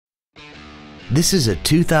This is a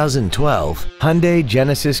 2012 Hyundai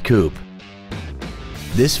Genesis Coupe.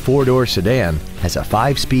 This four-door sedan has a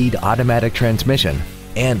 5-speed automatic transmission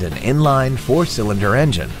and an inline 4-cylinder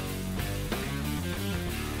engine.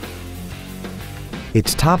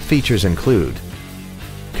 Its top features include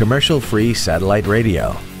commercial-free satellite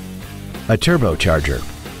radio, a turbocharger,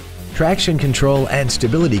 traction control and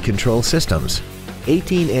stability control systems,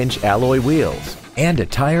 18-inch alloy wheels, and a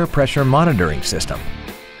tire pressure monitoring system.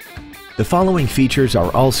 The following features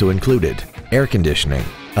are also included: air conditioning,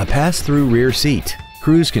 a pass-through rear seat,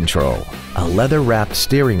 cruise control, a leather-wrapped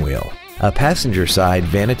steering wheel, a passenger side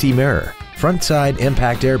vanity mirror, front side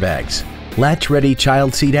impact airbags, latch-ready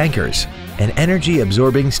child seat anchors, an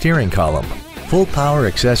energy-absorbing steering column, full power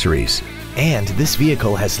accessories, and this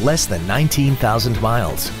vehicle has less than 19,000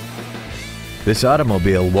 miles. This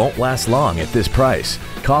automobile won't last long at this price.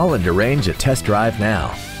 Call and arrange a test drive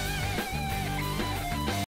now.